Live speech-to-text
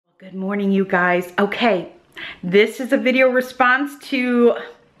Good morning, you guys. Okay, this is a video response to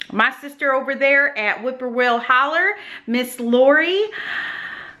my sister over there at Whippoorwill Holler, Miss Lori.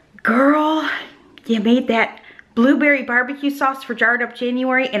 Girl, you made that blueberry barbecue sauce for Jarred Up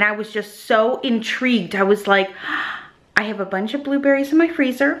January, and I was just so intrigued. I was like, I have a bunch of blueberries in my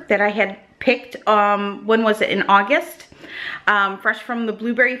freezer that I had picked, when was it, in August, fresh from the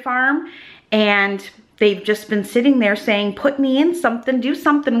blueberry farm, and they've just been sitting there saying, put me in something, do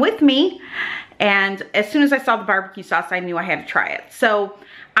something with me. And as soon as I saw the barbecue sauce, I knew I had to try it. So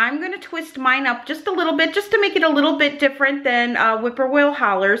I'm gonna twist mine up just a little bit, just to make it a little bit different than Whippoorwill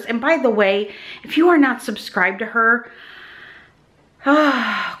Hollers. And by the way, if you are not subscribed to her,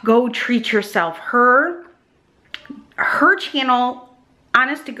 go treat yourself. Her channel,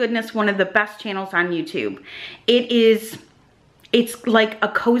 honest to goodness, one of the best channels on YouTube. It's like a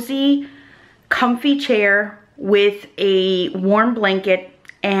cozy, comfy chair with a warm blanket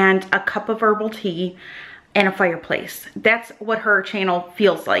and a cup of herbal tea and a fireplace. That's what her channel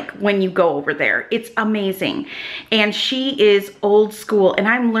feels like when you go over there. It's amazing. And she is old school, and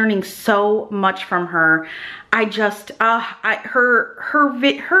I'm learning so much from her. I just,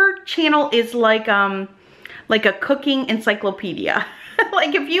 her channel is like a cooking encyclopedia.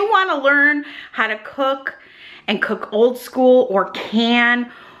 Like if you want to learn how to cook and cook old school or can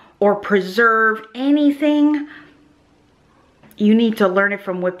or preserve anything, you need to learn it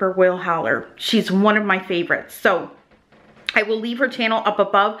from Whippoorwill Holler. She's one of my favorites. So I will leave her channel up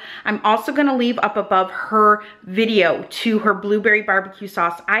above. I'm also gonna leave up above her video to her blueberry barbecue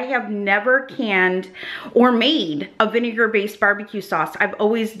sauce. I have never canned or made a vinegar-based barbecue sauce. I've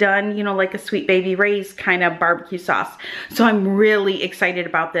always done, you know, like a Sweet Baby Ray's kind of barbecue sauce. So I'm really excited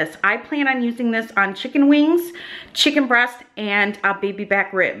about this. I plan on using this on chicken wings, chicken breast, and baby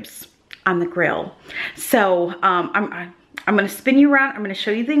back ribs on the grill. So I'm gonna spin you around. I'm gonna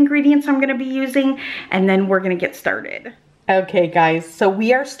show you the ingredients I'm gonna be using, and then we're gonna get started. Okay guys, so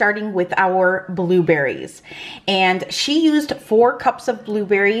we are starting with our blueberries, and she used 4 cups of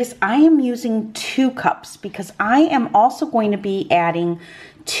blueberries. I am using 2 cups because I am also going to be adding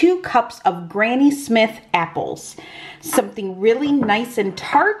 2 cups of Granny Smith apples. Something really nice and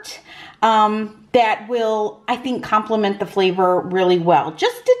tart that will, I think, complement the flavor really well.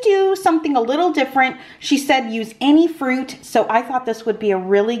 Just to do something a little different. She said use any fruit, so I thought this would be a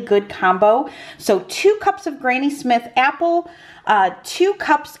really good combo. So 2 cups of Granny Smith apple, 2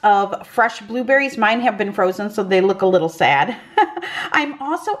 cups of fresh blueberries. Mine have been frozen, so they look a little sad. I'm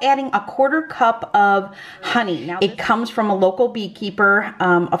also adding a 1/4 cup of honey. Now, it comes from a local beekeeper,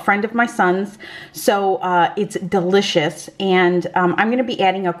 a friend of my son's, so it's delicious, and I'm going to be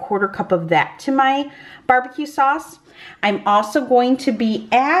adding a 1/4 cup of that to my barbecue sauce. I'm also going to be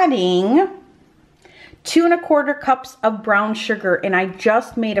adding 2 1/4 cups of brown sugar, and I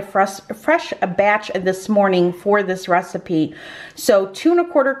just made a fresh batch this morning for this recipe. So 2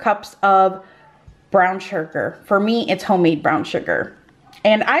 1/4 cups of brown sugar. For me, it's homemade brown sugar.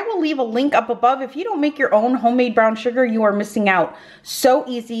 And I will leave a link up above. If you don't make your own homemade brown sugar, you are missing out. So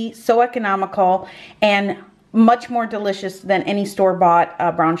easy, so economical, and much more delicious than any store-bought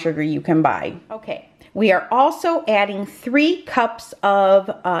brown sugar you can buy. Okay. We are also adding 3 cups of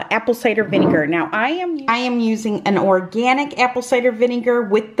apple cider vinegar. Now I am using an organic apple cider vinegar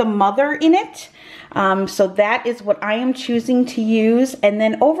with the mother in it. So that is what I am choosing to use. And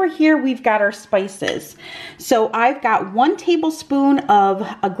then over here we've got our spices. So I've got 1 tablespoon of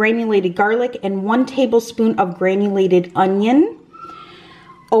a granulated garlic and 1 tablespoon of granulated onion.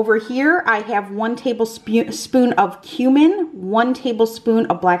 Over here, I have 1 tablespoon of cumin, 1 tablespoon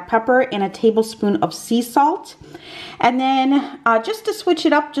of black pepper, and a tablespoon of sea salt. And then just to switch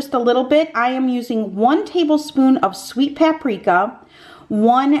it up just a little bit, I am using 1 tablespoon of sweet paprika,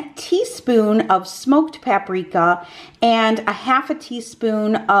 1 teaspoon of smoked paprika, and a 1/2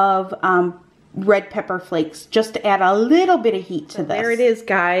 teaspoon of red pepper flakes, just to add a little bit of heat to this. There it is,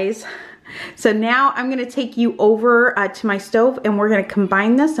 guys. So now I'm going to take you over to my stove, and we're going to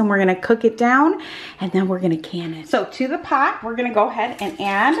combine this, and we're going to cook it down, and then we're going to can it. So to the pot, we're going to go ahead and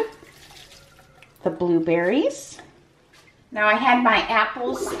add the blueberries. Now I had my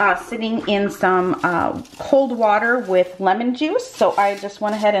apples sitting in some cold water with lemon juice, so I just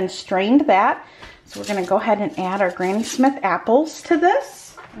went ahead and strained that. So we're going to go ahead and add our Granny Smith apples to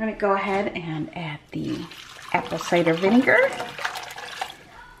this. We're going to go ahead and add the apple cider vinegar.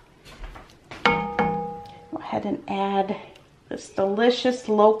 Ahead and add this delicious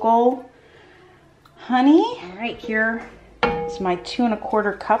local honey. All right, here is my 2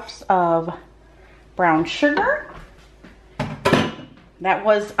 1/4 cups of brown sugar. That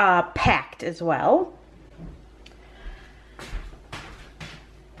was packed as well.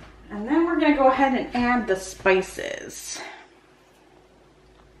 gonna go ahead and add the spices.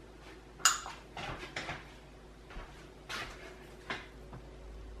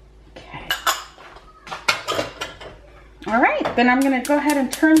 Okay. All right, then I'm gonna go ahead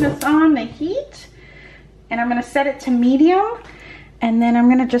and turn this on the heat, and I'm gonna set it to medium, and then I'm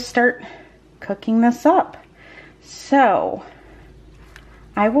gonna just start cooking this up. So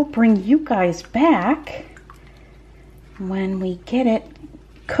I will bring you guys back when we get it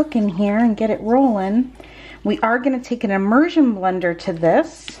cooking here and get it rolling. We are going to take an immersion blender to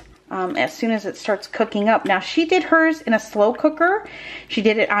this as soon as it starts cooking up. Now, she did hers in a slow cooker. She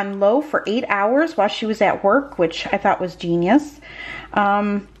did it on low for 8 hours while she was at work, which I thought was genius.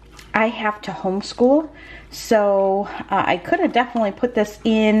 I have to homeschool, so I could have definitely put this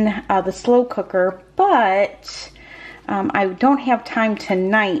in the slow cooker, but I don't have time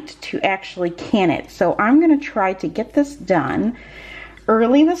tonight to actually can it. So I'm going to try to get this done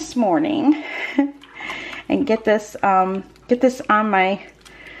early this morning and get this on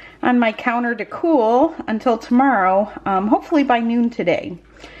my counter to cool until tomorrow, hopefully by noon today.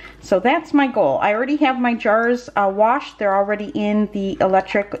 So that's my goal. I already have my jars washed. They're already in the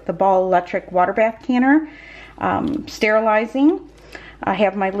Ball electric water bath canner, sterilizing. I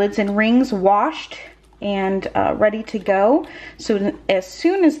have my lids and rings washed and ready to go. So as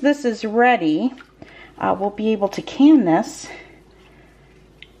soon as this is ready, we'll be able to can this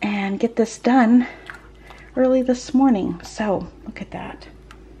and get this done early this morning. So look at that.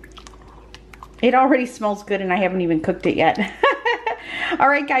 It already smells good and I haven't even cooked it yet. All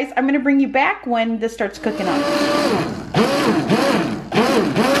right, guys, I'm gonna bring you back when this starts cooking up.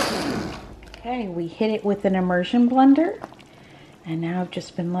 Okay, we hit it with an immersion blender, and now I've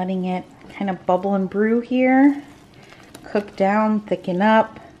just been letting it kind of bubble and brew here, cook down, thicken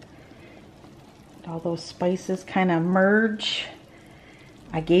up, all those spices kind of merge.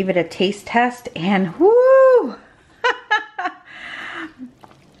 I gave it a taste test and whoo!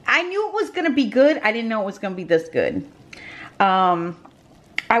 I knew it was gonna be good. I didn't know it was gonna be this good.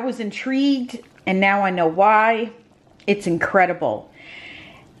 I was intrigued and now I know why. It's incredible.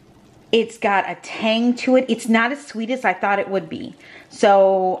 It's got a tang to it. It's not as sweet as I thought it would be.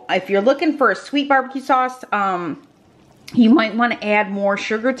 So if you're looking for a sweet barbecue sauce, you might want to add more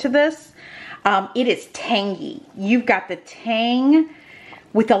sugar to this. It is tangy. You've got the tang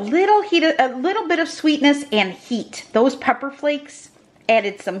with a little heat, a little bit of sweetness and heat. Those pepper flakes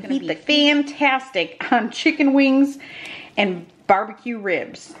added some heat. Fantastic on chicken wings and barbecue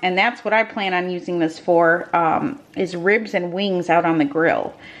ribs. And that's what I plan on using this for, is ribs and wings out on the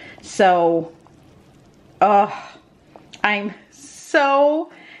grill. So, I'm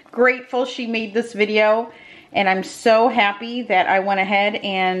so grateful she made this video, and I'm so happy that I went ahead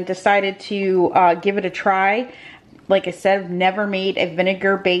and decided to give it a try. Like I said, I've never made a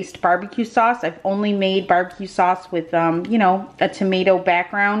vinegar-based barbecue sauce. I've only made barbecue sauce with, you know, a tomato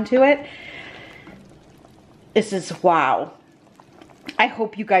background to it. This is wow. I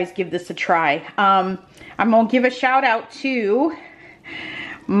hope you guys give this a try. I'm gonna give a shout out to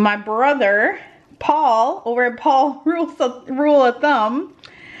my brother, Paul, over at Paul Rule of Thumb.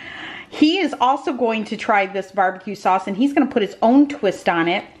 He is also going to try this barbecue sauce, and he's going to put his own twist on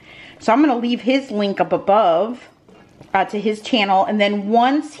it. So I'm going to leave his link up above to his channel. And then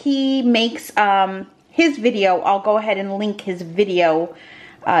once he makes his video, I'll go ahead and link his video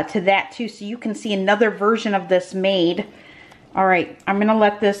to that too, so you can see another version of this made. All right, I'm going to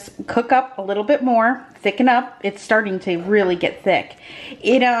let this cook up a little bit more, thicken up. It's starting to really get thick.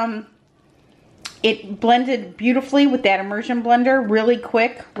 It blended beautifully with that immersion blender, really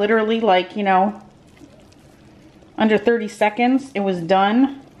quick, literally like, you know, under 30 seconds, it was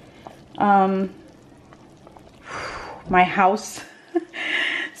done. My house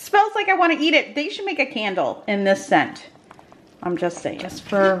smells like I want to eat it. They should make a candle in this scent. I'm just saying. Just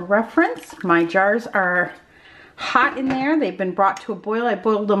for reference, my jars are hot in there. They've been brought to a boil. I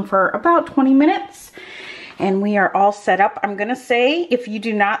boiled them for about 20 minutes. And we are all set up. I'm gonna say, if you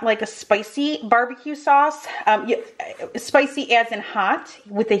do not like a spicy barbecue sauce, spicy as in hot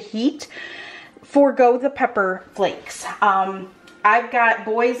with the heat, forego the pepper flakes. I've got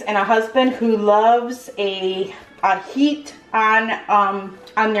boys and a husband who loves a heat on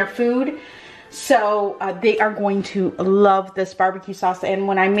their food. So they are going to love this barbecue sauce. And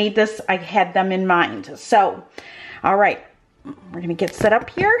when I made this, I had them in mind. So, all right. We're gonna get set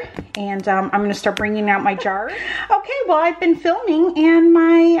up here, and I'm gonna start bringing out my jar. Okay, well, I've been filming and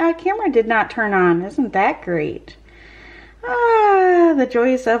my camera did not turn on. Isn't that great? Ah, the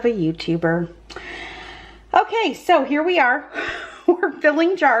joys of a YouTuber. Okay, so here we are. We're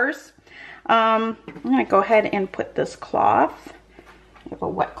filling jars. I'm gonna go ahead and put this cloth have a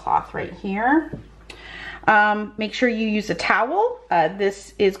wet cloth right here. Make sure you use a towel.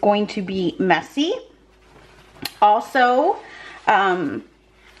 This is going to be messy. Also,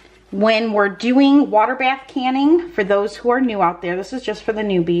 when we're doing water bath canning, for those who are new out there, this is just for the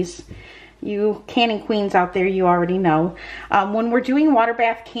newbies. You canning queens out there, you already know. When we're doing water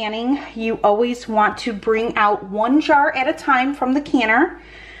bath canning, you always want to bring out 1 jar at a time from the canner.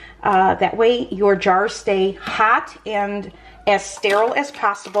 That way your jars stay hot and as sterile as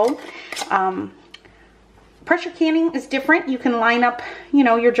possible. Pressure canning is different. You can line up, you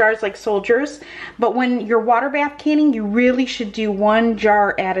know, your jars like soldiers. But when you're water bath canning, you really should do 1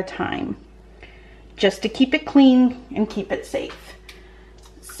 jar at a time, just to keep it clean and keep it safe.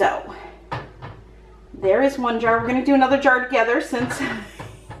 So there is 1 jar. We're going to do another jar together since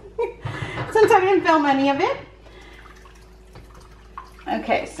since I didn't film any of it.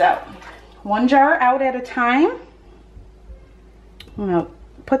 Okay, so 1 jar out at a time. I'm going to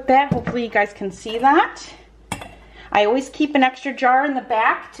put that. Hopefully you guys can see that. I always keep an extra jar in the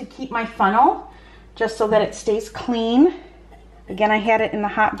back to keep my funnel, just so that it stays clean. Again, I had it in the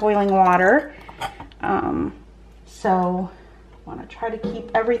hot boiling water. So I want to try to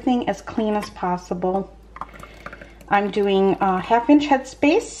keep everything as clean as possible. I'm doing 1/2 inch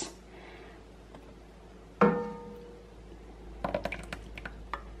headspace.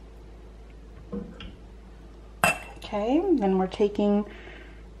 Okay, then we're taking,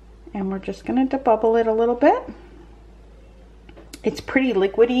 and we're just going to debubble it a little bit. It's pretty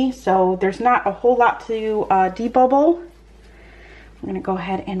liquidy, so there's not a whole lot to debubble. I'm going to go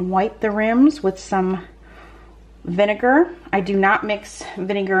ahead and wipe the rims with some vinegar. I do not mix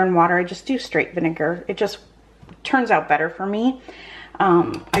vinegar and water. I just do straight vinegar. It just turns out better for me.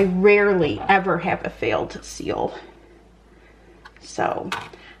 I rarely ever have a failed seal. So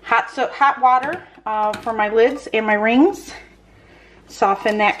hot water for my lids and my rings.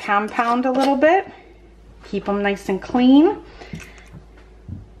 Soften that compound a little bit. Keep them nice and clean.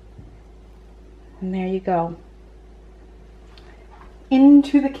 And there you go.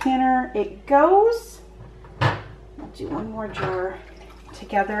 Into the canner it goes. I'll do 1 more jar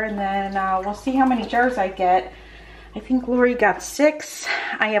together, and then we'll see how many jars I get. I think Lori got 6.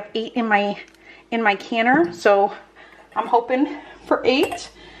 I have 8 in my canner, so I'm hoping for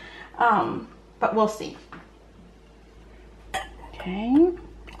 8. But we'll see. Okay.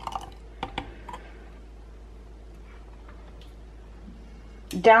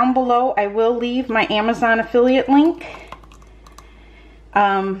 Down below, I will leave my Amazon affiliate link.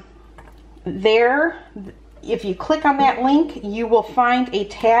 There, if you click on that link, you will find a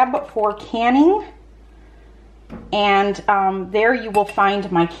tab for canning. And there you will find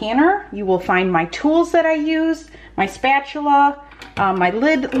my canner. You will find my tools that I use, my spatula, my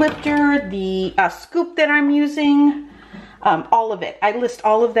lid lifter, the scoop that I'm using, all of it. I list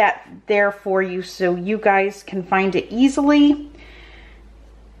all of that there for you so you guys can find it easily.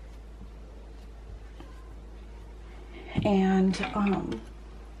 And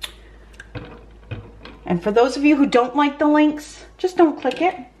for those of you who don't like the links, just don't click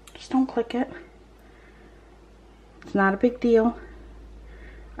it. Just don't click it. It's not a big deal.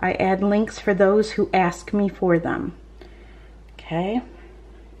 I add links for those who ask me for them. Okay.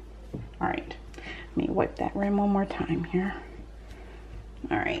 All right. Let me wipe that rim 1 more time here.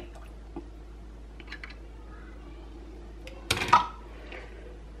 All right.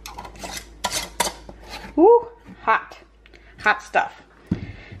 Woo, hot. Hot stuff.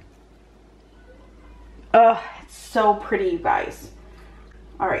 Oh, it's so pretty, you guys.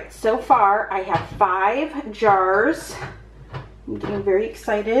 All right, so far I have 5 jars. I'm getting very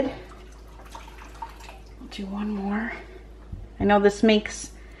excited. I'll do 1 more. I know this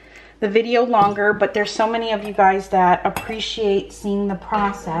makes the video longer, but there's so many of you guys that appreciate seeing the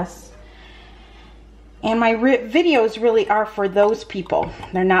process. And my videos really are for those people.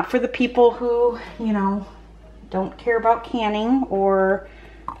 They're not for the people who, you know, don't care about canning or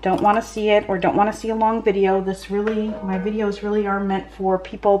don't want to see it or don't want to see a long video. My videos really are meant for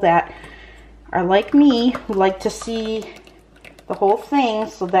people that are like me, who like to see the whole thing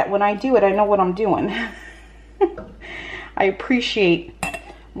so that when I do it, I know what I'm doing. I appreciate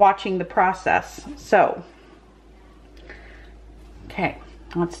watching the process. So, okay,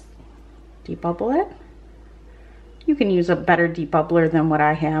 let's debubble it. You can use a better debubbler than what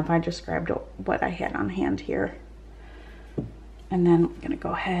I have. I just grabbed what I had on hand here. And then I'm gonna go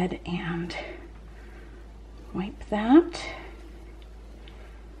ahead and wipe that.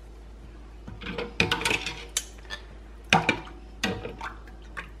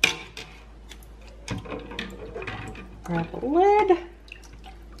 Grab a lid.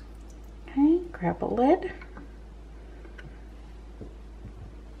 Okay, grab a lid.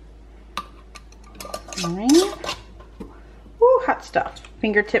 All right. Woo, hot stuff.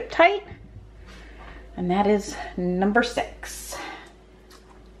 Fingertip tight. And that is number 6.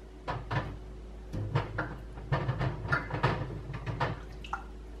 All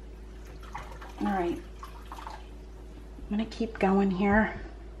right. I'm gonna keep going here.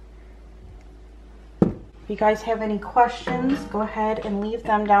 If you guys have any questions, go ahead and leave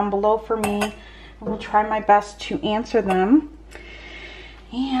them down below for me. I will try my best to answer them.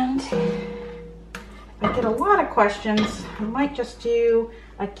 And if I get a lot of questions, I might just do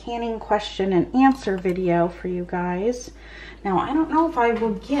a canning question and answer video for you guys. Now, I don't know if I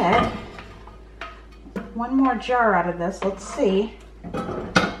will get one more jar out of this. Let's see.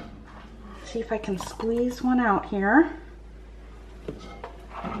 See if I can squeeze one out here.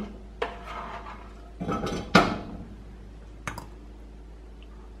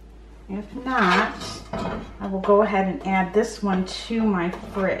 If not, I will go ahead and add this one to my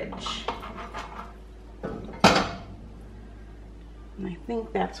fridge. And I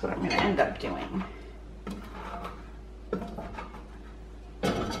think that's what I'm going to end up doing.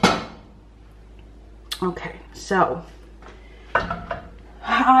 Okay, so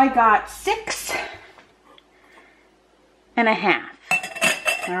I got 6.5.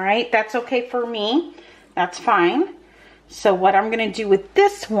 All right, that's okay for me. That's fine. So what I'm going to do with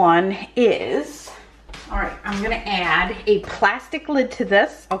this one is, all right, I'm going to add a plastic lid to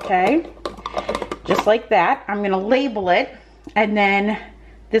this, okay? Just like that. I'm going to label it, and then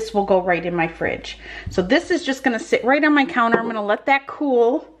this will go right in my fridge. So this is just going to sit right on my counter. I'm going to let that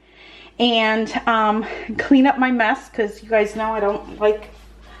cool and clean up my mess, because you guys know I don't like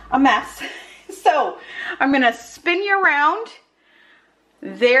a mess. So I'm going to spin you around.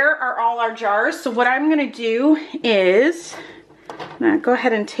 There are all our jars. So what I'm going to do is I'm going to go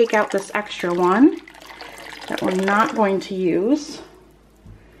ahead and take out this extra one that we're not going to use.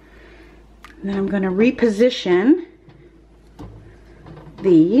 And then I'm going to reposition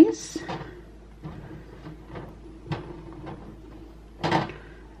these.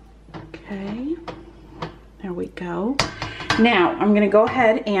 Okay, there we go. Now I'm going to go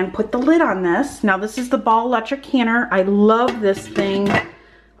ahead and put the lid on this. Now this is the Ball electric canner. I love this thing.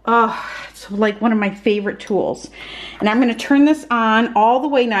 Oh, it's like one of my favorite tools. And I'm going to turn this on all the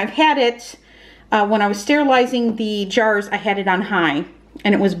way. Now I've had it, when I was sterilizing the jars, I had it on high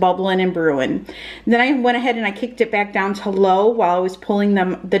and it was bubbling and brewing. Then I went ahead and I kicked it back down to low while I was pulling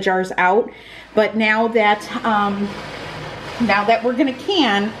the jars out. But now that we're going to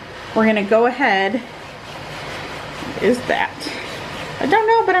can, we're going to go ahead. What is that? I don't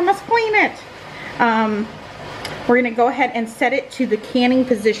know, but I must clean it. We're going to go ahead and set it to the canning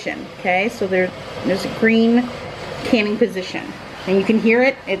position. Okay, so there's a green canning position, and you can hear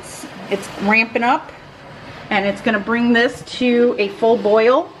it. It's ramping up, and it's going to bring this to a full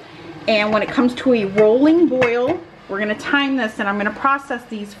boil. And when it comes to a rolling boil, we're going to time this, and I'm going to process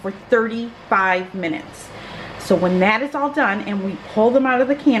these for 35 minutes. So when that is all done and we pull them out of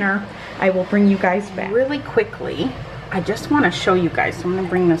the canner, I will bring you guys back. Really quickly, I just want to show you guys, so I'm going to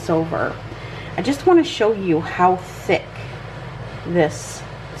bring this over. I just want to show you how thick this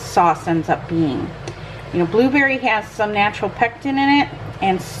sauce ends up being. You know, blueberry has some natural pectin in it,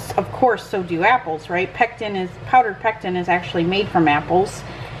 and of course so do apples, right? Powdered pectin is actually made from apples.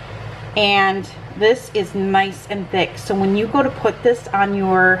 And this is nice and thick. So when you go to put this on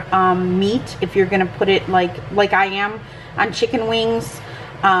your meat, if you're going to put it like I am on chicken wings,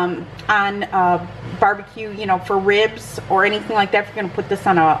 on barbecue, you know, for ribs or anything like that, if you're going to put this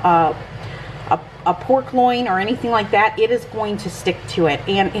on a pork loin or anything like that, it is going to stick to it,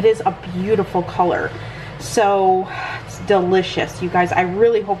 and it is a beautiful color. So it's delicious, you guys. I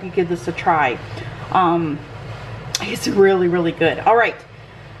really hope you give this a try. It's really, really good. All right,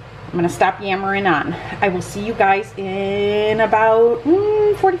 I'm gonna stop yammering on. I will see you guys in about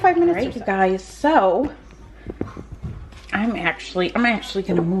 45 minutes. All right, you guys. So I'm actually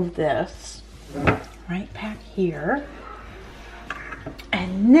gonna move this right back here,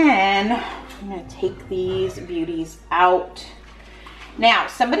 and then I'm gonna take these beauties out. Now,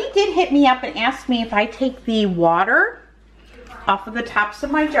 somebody did hit me up and ask me if I take the water off of the tops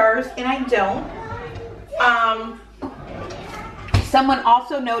of my jars, and I don't. Someone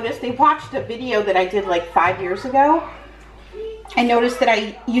also noticed, they watched a video that I did like 5 years ago. I noticed that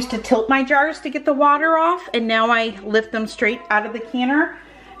I used to tilt my jars to get the water off, and now I lift them straight out of the canner.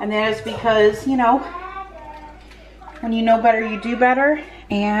 And that is because, you know, when you know better, you do better.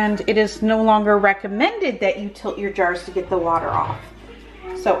 And it is no longer recommended that you tilt your jars to get the water off.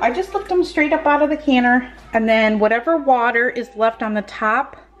 So I just lift them straight up out of the canner, and then whatever water is left on the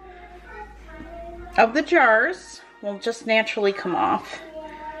top of the jars will just naturally come off.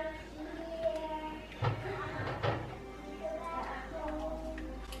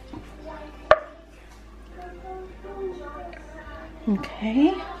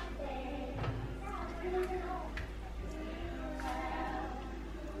 Okay.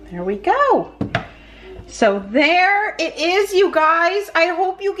 There we go. So there it is, you guys. I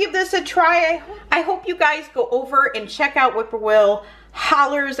hope you give this a try. I hope you guys go over and check out Whippoorwill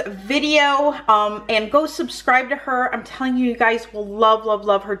Holler's video and go subscribe to her. I'm telling you, you guys will love, love,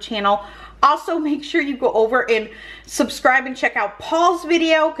 love her channel. Also, make sure you go over and subscribe and check out Paul's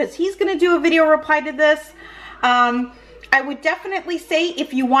video because he's going to do a video reply to this. I would definitely say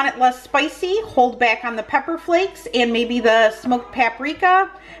if you want it less spicy, hold back on the pepper flakes and maybe the smoked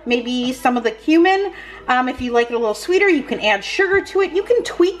paprika, maybe some of the cumin. If you like it a little sweeter, you can add sugar to it. You can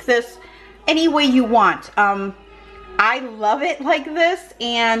tweak this any way you want. I love it like this,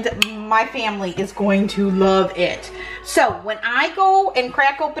 and my family is going to love it. So when I go and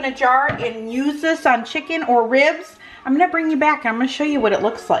crack open a jar and use this on chicken or ribs, I'm going to bring you back and I'm going to show you what it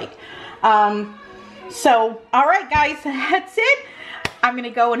looks like. So, all right, guys, that's it. I'm going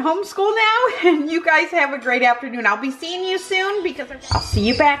to go and homeschool now, and you guys have a great afternoon. I'll be seeing you soon because I'll see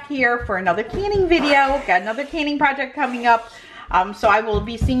you back here for another canning video. Got another canning project coming up. So I will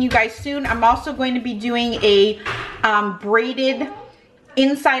be seeing you guys soon. I'm also going to be doing a braided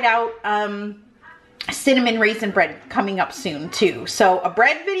inside out cinnamon raisin bread coming up soon too. So a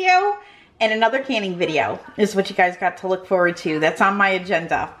bread video and another canning video is what you guys got to look forward to. That's on my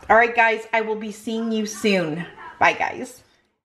agenda. All right, guys, I will be seeing you soon. Bye, guys.